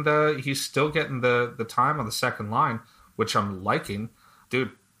getting the time on the second line, which I'm liking.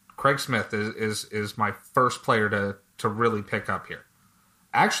 Dude, Craig Smith is my first player to really pick up here.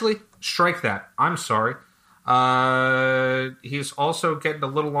 Actually, strike that. I'm sorry. He's also getting a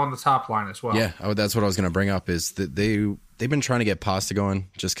little on the top line as well. Yeah, that's what I was going to bring up, is that they've been trying to get Pasta going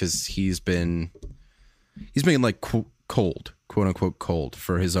just because he's been like cold, quote unquote cold,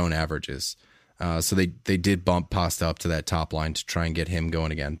 for his own averages. So they did bump Pasta up to that top line to try and get him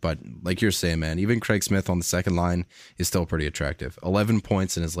going again. But like you're saying, man, even Craig Smith on the second line is still pretty attractive. 11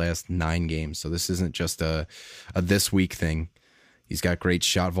 points in his last 9 games. So this isn't just a this week thing. He's got great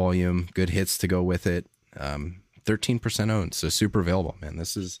shot volume, good hits to go with it. 13% owned, so super available, man.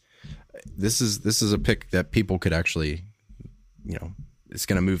 This is a pick that people could actually, it's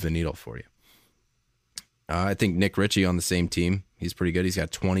going to move the needle for you. I think Nick Ritchie on the same team, he's pretty good. He's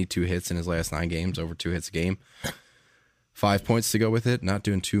got 22 hits in his last 9 games, over 2 hits a game. 5 points to go with it. Not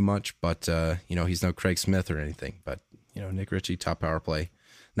doing too much, but he's no Craig Smith or anything. But Nick Ritchie, top power play,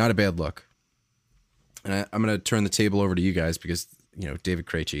 not a bad look. And I'm going to turn the table over to you guys because David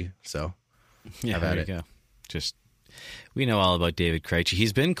Krejci. So yeah, I've had there you go. We know all about David Krejci.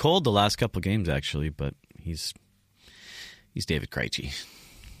 He's been cold the last couple of games actually, but he's David Krejci.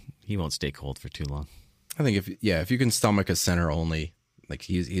 He won't stay cold for too long. I think if you can stomach a center only, like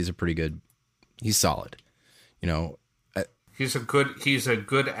he's a pretty good, he's solid. He's a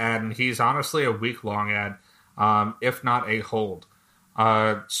good ad, and he's honestly a week long ad, if not a hold.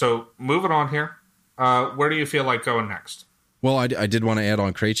 So moving on here, where do you feel like going next? Well, I did want to add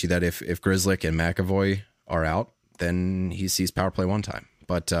on Krejci that if Grzelcyk and McAvoy are out, then he sees power play 1 time.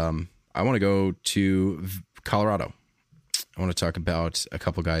 But I want to go to Colorado. I want to talk about a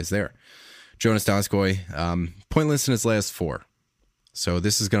couple guys there. Jonas Donskoi, pointless in his last 4. So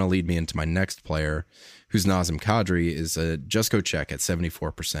this is going to lead me into my next player, who's Nazem Kadri, is Just Go Check at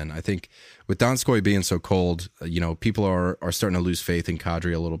 74%. I think with Donskoi being so cold, people are starting to lose faith in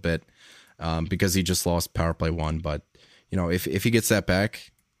Kadri a little bit because he just lost power play 1. But if he gets that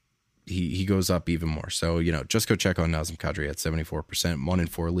back, he goes up even more. So just go check on Nazem Kadri at 74%. 1 in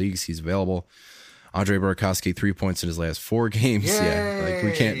 4 leagues, he's available. Andre Burakovsky, 3 points in his last 4 games. Yay! Yeah, like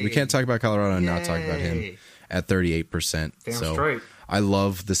we can't talk about Colorado and not talk about him at 38%. Damn so straight. I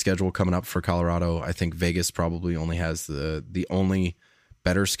love the schedule coming up for Colorado. I think Vegas probably only has the only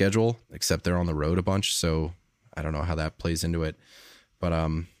better schedule, except they're on the road a bunch. So I don't know how that plays into it. But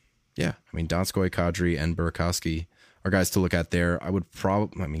Donskoi, Kadri, and Burakovsky are guys to look at there. I would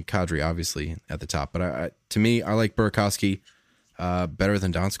Kadri obviously at the top, but to me, I like Burakovsky better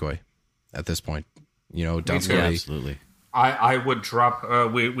than Donskoi at this point. Donskoi, Yeah, absolutely. I would drop.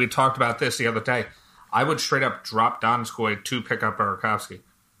 We talked about this the other day. I would straight up drop Donskoi to pick up Burakovsky.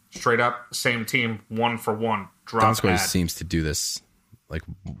 Straight up, same team, 1 for 1. Drop Donskoi ad. seems to do this like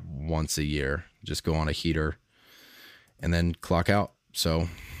once a year. Just go on a heater and then clock out. So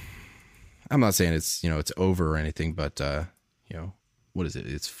I'm not saying it's it's over or anything, but what is it?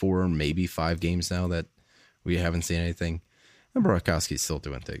 It's 4, maybe 5 games now that we haven't seen anything. And Burakovsky's still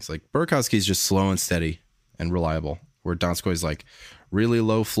doing things. Like Burakovsky's just slow and steady and reliable, where Donskoi's like really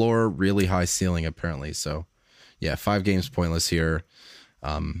low floor, really high ceiling apparently. So yeah, 5 games pointless here.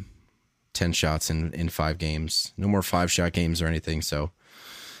 10 shots in 5 games. No more 5-shot games or anything. So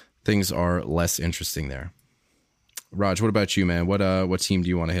things are less interesting there. Raj, what about you, man? What team do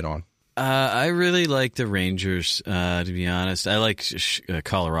you want to hit on? I really like the Rangers, to be honest. I like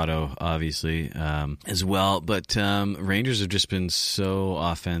Colorado, obviously, as well. But Rangers have just been so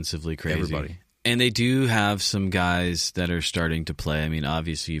offensively crazy. Everybody. And they do have some guys that are starting to play. I mean,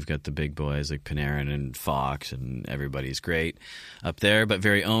 obviously, you've got the big boys like Panarin and Fox, and everybody's great up there, but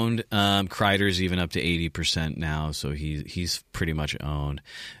very owned. Kreider's even up to 80% now, so he's pretty much owned.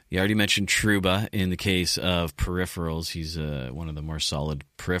 You already mentioned Trouba in the case of peripherals. He's one of the more solid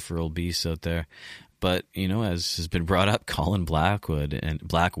peripheral beasts out there. But, as has been brought up, Colin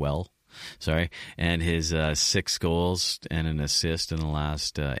Blackwell, and his 6 goals and an assist in the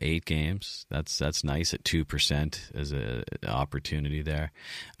last 8 games. That's nice at 2% as an opportunity there.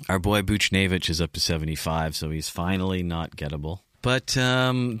 Our boy Buchnevich is up to 75, so he's finally not gettable. But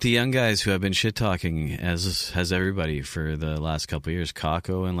the young guys who have been shit-talking, as has everybody for the last couple of years,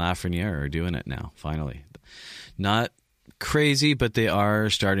 Kakko and Lafreniere are doing it now, finally. Not crazy, but they are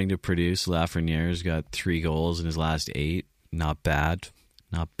starting to produce. Lafreniere's got 3 goals in his last 8. Not bad.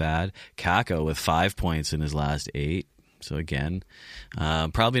 Not bad. Kakko with 5 points in his last 8. So again,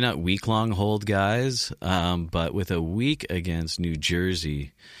 probably not week-long hold guys, but with a week against New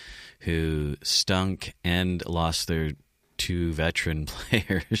Jersey, who stunk and lost their 2 veteran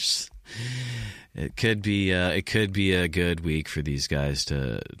players, it could be a good week for these guys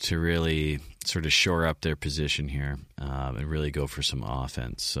to really sort of shore up their position here and really go for some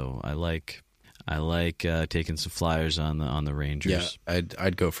offense. So I like taking some flyers on the Rangers. Yeah,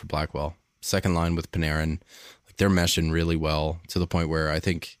 I'd go for Blackwell. Second line with Panarin, like they're meshing really well to the point where I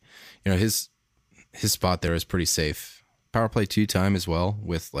think his spot there is pretty safe. Power play 2 time as well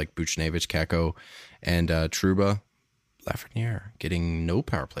with like Buchnevich, Kakko, and Trouba. Lafreniere getting no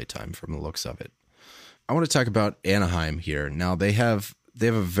power play time from the looks of it. I want to talk about Anaheim here. Now they have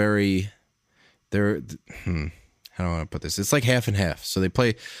a very how do I want to put this? It's like half and half. So they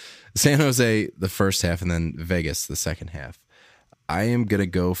play San Jose the first half and then Vegas the second half. I am going to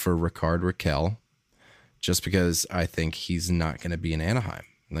go for Rickard Rakell just because I think he's not going to be in Anaheim.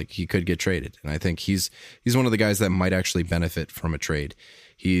 Like he could get traded. And I think he's one of the guys that might actually benefit from a trade.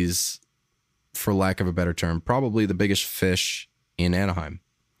 He's, for lack of a better term, probably the biggest fish in Anaheim.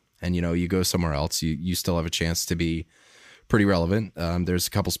 And, you go somewhere else, you still have a chance to be pretty relevant. There's a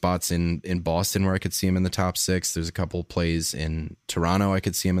couple spots in Boston where I could see him in the top 6. There's a couple plays in Toronto I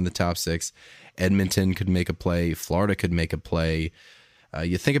could see him in the top 6. Edmonton could make a play. Florida could make a play.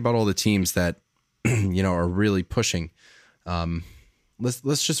 You think about all the teams that are really pushing.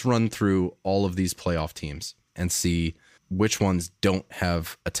 Let's just run through all of these playoff teams and see which ones don't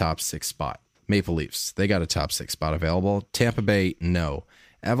have a top 6 spot. Maple Leafs, they got a top 6 spot available. Tampa Bay, no.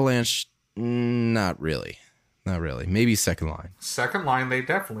 Avalanche, not really. Not really. Maybe second line. Second line, they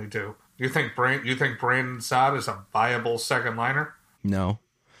definitely do. You think Brandon Saad is a viable second liner? No.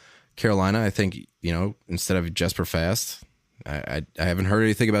 Carolina, I think, instead of Jesper Fast, I haven't heard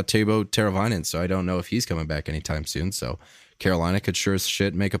anything about Teuvo Teravainen, so I don't know if he's coming back anytime soon. So Carolina could sure as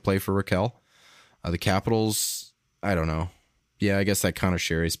shit make a play for Rakell. The Capitals, I don't know. Yeah, I guess that Connor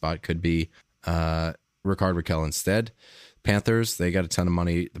Sherry spot could be Rickard Rakell instead. Panthers, they got a ton of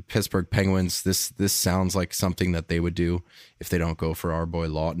money. The Pittsburgh Penguins, this sounds like something that they would do if they don't go for our boy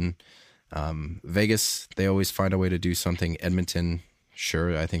Lawton. Vegas, they always find a way to do something. Edmonton,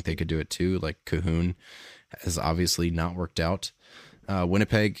 sure, I think they could do it too. Like Cahoon has obviously not worked out.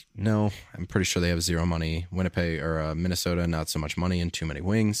 Winnipeg, no, I'm pretty sure they have 0 money. Winnipeg or Minnesota, not so much money and too many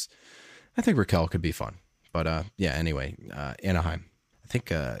wings. I think Rakell could be fun. But anyway, Anaheim. I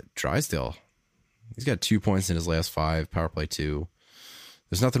think Drysdale, he's got 2 points in his last 5, power play 2.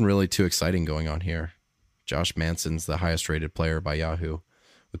 There's nothing really too exciting going on here. Josh Manson's the highest rated player by Yahoo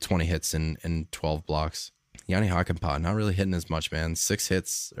with 20 hits and 12 blocks. Yanni Hakanpää, not really hitting as much, man. 6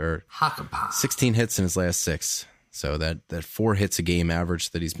 hits or 16 hits in his last 6. So that 4 hits a game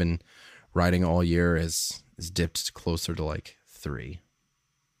average that he's been riding all year is dipped closer to like 3.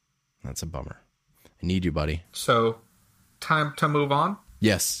 That's a bummer. I need you, buddy. So, time to move on?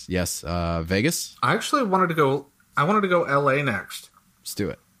 Yes. Vegas? I actually wanted to go LA next. Let's do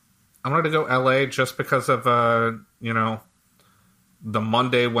it. I wanted to go LA just because of, the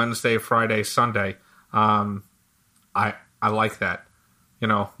Monday, Wednesday, Friday, Sunday. I like that.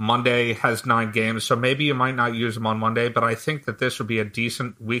 Monday has 9 games, so maybe you might not use him on Monday, but I think that this would be a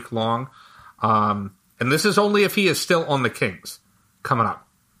decent week long. And this is only if he is still on the Kings coming up.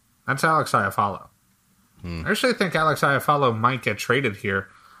 That's Alex Iafallo. I actually think Alex Iafallo might get traded here.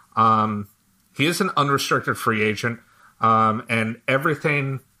 He is an unrestricted free agent, and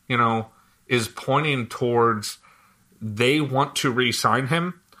everything, is pointing towards they want to re-sign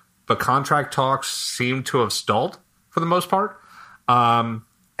him, but contract talks seem to have stalled for the most part. And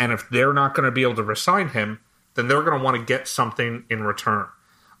And if they're not going to be able to resign him, then they're going to want to get something in return.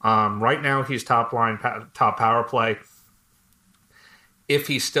 Right now, he's top power play. If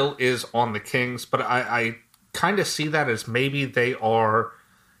he still is on the Kings, but I kind of see that as maybe they are,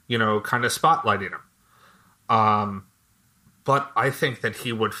 kind of spotlighting him. But I think that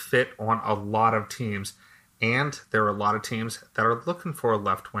he would fit on a lot of teams, and there are a lot of teams that are looking for a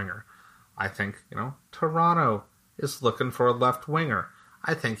left winger. I think, Toronto is looking for a left winger.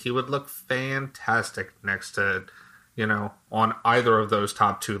 I think he would look fantastic next to, on either of those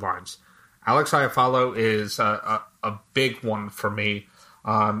top two lines. Alex Iafallo is a big one for me.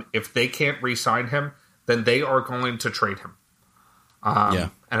 If they can't re-sign him, then they are going to trade him.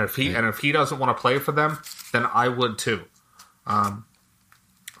 And if he doesn't want to play for them, then I would too.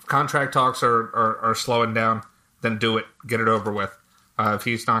 If contract talks are slowing down, then do it. Get it over with. If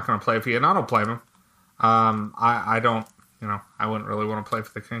he's not going to play for you, and I don't blame him. I don't, I wouldn't really want to play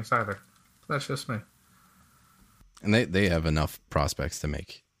for the Kings either. That's just me. And they have enough prospects to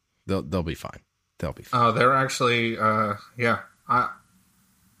make. They'll be fine. They'll be fine. Oh, they're actually, I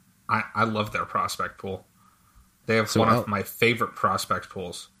love their prospect pool. They have one of my favorite prospect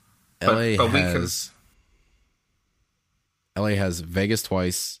pools. LA has Vegas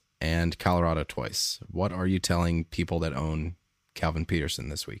twice and Colorado twice. What are you telling people that own Calvin Peterson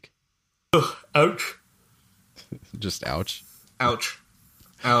this week? Ugh, ouch. Just ouch. Ouch.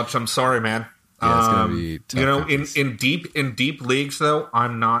 I'm sorry, man. Yeah, it's gonna be tough. In deep leagues though,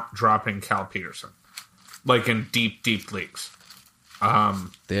 I'm not dropping Cal Peterson. Like in deep leagues. They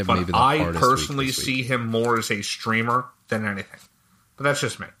have but maybe the I personally see him more as a streamer than anything. But that's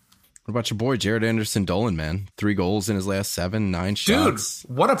just me. What about your boy Jared Anderson Dolan, man? 3 goals in his last 7, 9 shots.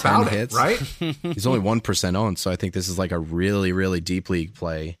 Dude, what about it, hits. right? He's only 1% owned, so I think this is like a really, really deep league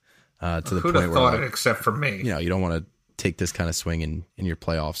play to the Who'd point have where thought it except for me? You don't want to take this kind of swing in your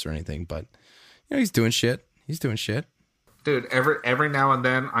playoffs or anything, but he's doing shit. Dude, every now and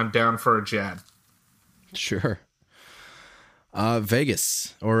then I'm down for a jab. Sure.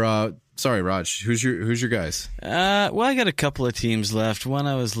 Vegas or sorry, Raj, who's your guys? Well, I got a couple of teams left. One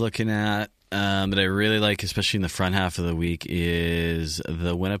I was looking at that I really like, especially in the front half of the week, is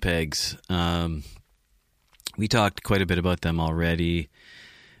the Winnipegs. We talked quite a bit about them already.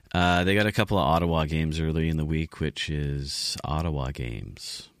 They got a couple of Ottawa games early in the week, which is Ottawa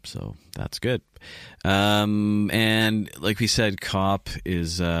games. So that's good. And like we said, Kopp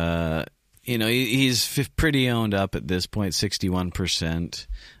is, he's pretty owned up at this point, 61%.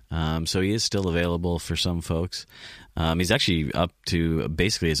 So he is still available for some folks. He's actually up to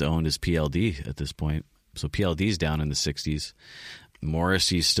basically as owned as PLD at this point. So PLD's down in the 60s.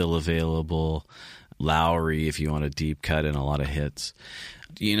 Morrissey's still available. Lowry, if you want a deep cut and a lot of hits.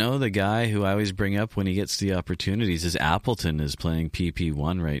 The guy who I always bring up when he gets the opportunities is Appleton is playing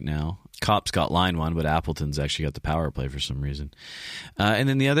PP1 right now. Kopp's got line 1, but Appleton's actually got the power play for some reason. And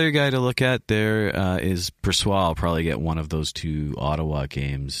then the other guy to look at there is Brossoit. I'll probably get one of those 2 Ottawa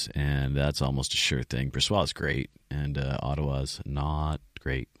games, and that's almost a sure thing. Brossoit's great, and Ottawa's not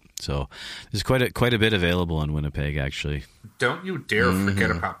great. So there's quite a bit available in Winnipeg, actually. Don't you dare forget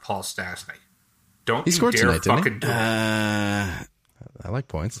about Paul Stastny. Don't he you scored dare tonight, fucking do it. I like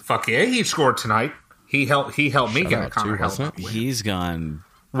points. Fuck yeah, he scored tonight. He helped me get a Connor Hellebuck win. He's gone.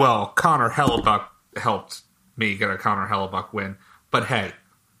 Well, Connor Hellebuck helped me get a Connor Hellebuck win. But hey,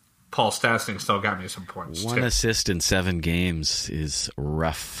 Paul Stastny still got me some points. 1 assist in 7 games is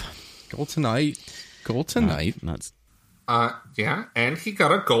rough. Goal tonight. Yeah, and he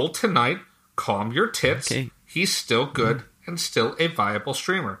got a goal tonight. Calm your tits. Okay. He's still good and still a viable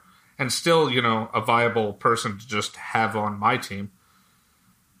streamer. And still, a viable person to just have on my team.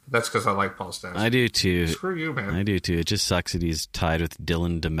 That's because I like Paul Stastny. I do too. Screw you, man. I do too. It just sucks that he's tied with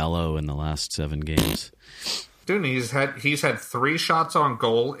Dylan DeMello in the last 7 games. Dude, he's had 3 shots on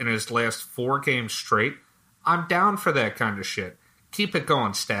goal in his last 4 games straight. I'm down for that kind of shit. Keep it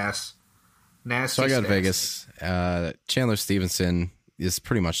going, Stas. Nasty. So I got Stas. Vegas. Chandler Stevenson is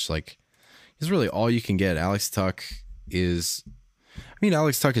pretty much like he's really all you can get. Alex Tuch is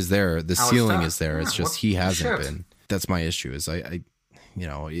there. The ceiling is there. It's just he hasn't been. That's my issue. Is I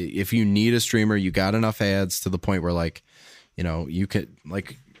if you need a streamer, you got enough ads to the point where you could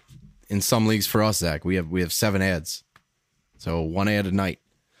in some leagues for us, Zach, we have 7 ads, so 1 ad a night.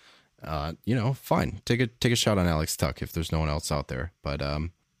 Fine. Take a shot on Alex Tuch if there's no one else out there. But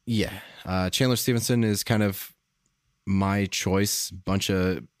Chandler Stevenson is kind of my choice. Bunch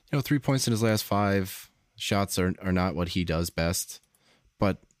of 3 points in his last 5. Shots are not what he does best,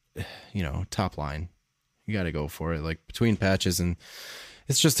 but top line, you got to go for it. Like between patches, and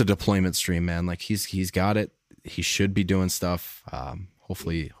it's just a deployment stream, man. Like he's got it. He should be doing stuff.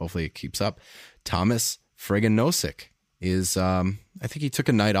 hopefully it keeps up. Thomas friggin' Nosek is, I think he took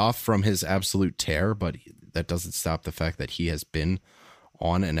a night off from his absolute tear, but that doesn't stop the fact that he has been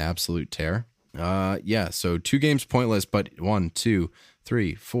on an absolute tear. So 2 games pointless, but 1, 2,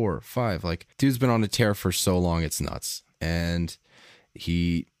 3, 4, 5. Like, dude's been on a tear for so long, it's nuts. And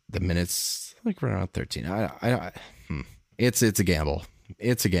the minutes like around 13. It's a gamble.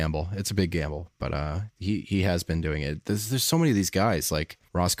 It's a gamble. It's a big gamble. But he has been doing it. There's so many of these guys like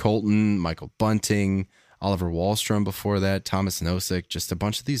Ross Colton, Michael Bunting, Oliver Wahlstrom before that, Thomas Nosek, just a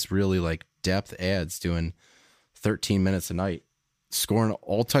bunch of these really like depth ads doing 13 minutes a night, scoring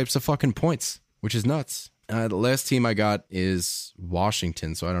all types of fucking points, which is nuts. The last team I got is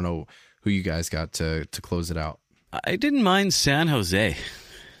Washington, so I don't know who you guys got to close it out. I didn't mind San Jose.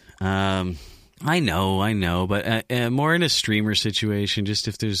 I know, but more in a streamer situation, just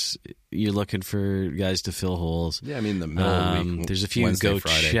if you're looking for guys to fill holes. Yeah, I mean, the middle of the week, there's a few Wednesday, go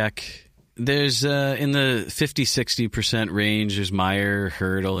Friday. check. There's in the 50-60% range. There's Meyer,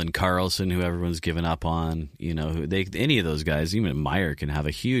 Hurdle, and Carlson, who everyone's given up on. You know, any of those guys, even Meyer, can have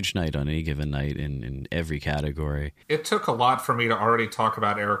a huge night on any given night in every category. It took a lot for me to already talk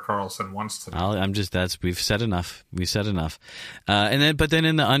about Erik Karlsson once today. We've said enough. But then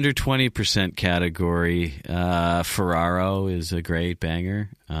in the under 20% category, Ferraro is a great banger.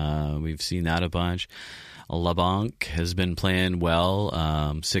 We've seen that a bunch. LeBlanc has been playing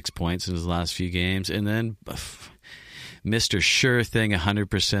well, 6 points in his last few games. And then Mr. Sure Thing,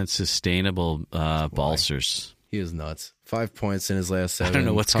 100% sustainable Balcers. He is nuts. 5 points in his last 7. I don't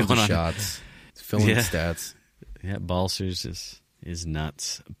know what's tons going of on. Shots. Filling stats. Yeah, Balcers is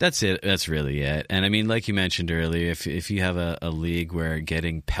nuts. That's it. That's really it. And I mean, like you mentioned earlier, if you have a league where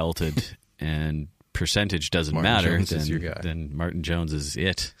getting pelted and percentage doesn't Martin matter, Jones is your guy. then Martin Jones is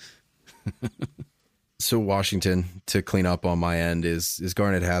it. So Washington, to clean up on my end, is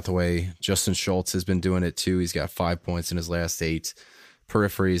Garnet Hathaway. Justin Schultz has been doing it too. He's got 5 points in his last 8.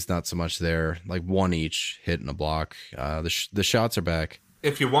 Peripheries, not so much there. Like 1 each, hit and a block. The shots are back.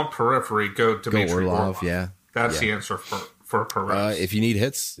 If you want periphery, go Dmitry Orlov. Orlov. Yeah. That's the answer for periphery. If you need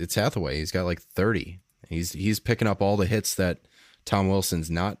hits, it's Hathaway. He's got like 30. He's picking up all the hits that Tom Wilson's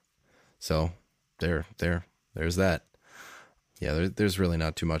not. So there's that. Yeah, there's really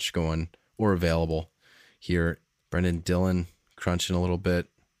not too much going or available here. Brendan Dillon crunching a little bit.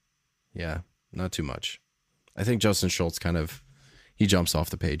 Yeah, not too much. I think Justin Schultz he jumps off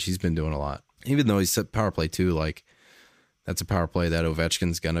the page. He's been doing a lot. Even though he's set power play too, like that's a power play that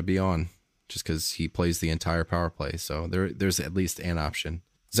Ovechkin's going to be on just because he plays the entire power play. So there's at least an option.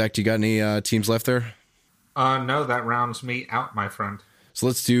 Zach, do you got any teams left there? No, that rounds me out, my friend. So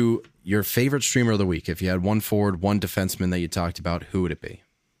let's do your favorite streamer of the week. If you had one forward, one defenseman that you talked about, who would it be?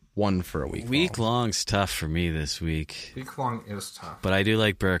 One for a week. Week long's tough for me this week. Week long is tough. But I do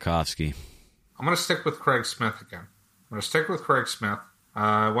like Burakovsky. I'm going to stick with Craig Smith again. I'm going to stick with Craig Smith.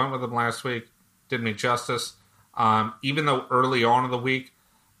 I went with him last week. Did me justice. Even though early on in the week,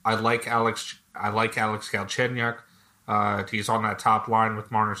 I like Alex Galchenyuk. He's on that top line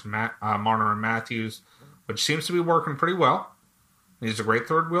with Marner and Matthews, which seems to be working pretty well. He's a great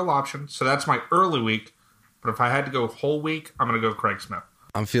third wheel option. So that's my early week. But if I had to go whole week, I'm going to go Craig Smith.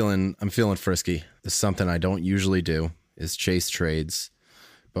 I'm feeling frisky. This is something I don't usually do, is chase trades.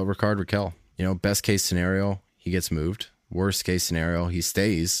 But Rickard Rakell, best case scenario, he gets moved. Worst case scenario, he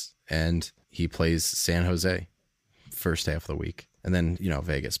stays and he plays San Jose first half of the week. And then,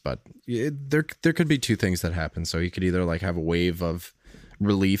 Vegas. But there could be 2 things that happen. So you could either like have a wave of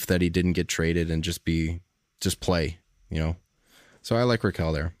relief that he didn't get traded and just play, So I like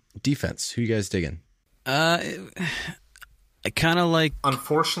Rakell there. Defense, who you guys digging? I kind of like.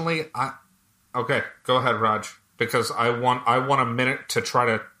 Unfortunately, okay. Go ahead, Raj, because I want a minute to try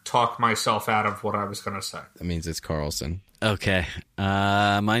to talk myself out of what I was going to say. That means it's Karlsson. Okay,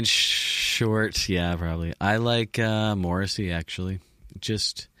 mine's short. Yeah, probably. I like Morrissey actually. I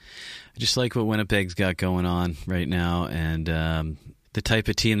just like what Winnipeg's got going on right now, and the type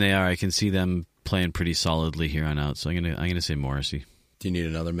of team they are. I can see them playing pretty solidly here on out. So I'm gonna say Morrissey. Do you need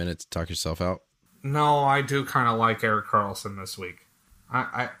another minute to talk yourself out? No, I do kind of like Erik Karlsson this week.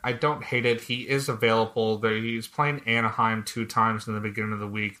 I don't hate it. He is available. He's playing Anaheim 2 times in the beginning of the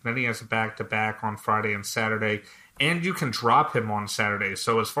week. Then he has a back-to-back on Friday and Saturday. And you can drop him on Saturday.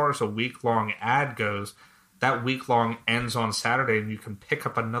 So as far as a week-long ad goes, that week-long ends on Saturday, and you can pick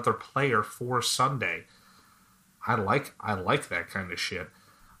up another player for Sunday. I like that kind of shit.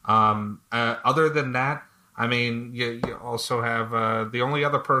 Other than that, I mean, you also have the only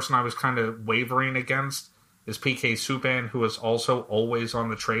other person I was kind of wavering against is PK Subban, who is also always on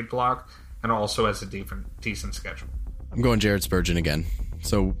the trade block and also has a decent schedule. I'm going Jared Spurgeon again.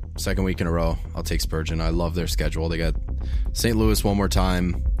 So second week in a row, I'll take Spurgeon. I love their schedule. They got St. Louis one more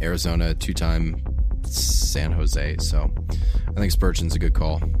time, Arizona 2-time, San Jose. So I think Spurgeon's a good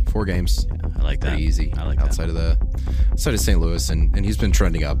call. 4 games. Yeah, I like that. Pretty easy. I like outside of St. Louis, and he's been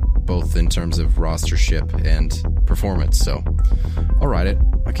trending up both in terms of rostership and performance. So I'll ride it.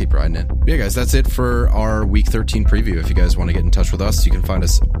 I'll keep riding it. But yeah, guys, that's it for our Week 13 preview. If you guys want to get in touch with us, you can find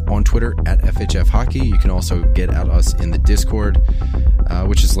us on Twitter at FHF Hockey. You can also get at us in the Discord,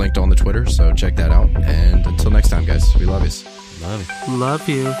 which is linked on the Twitter. So check that out. And until next time, guys, we love you. Love you. Love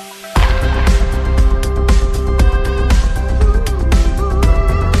you.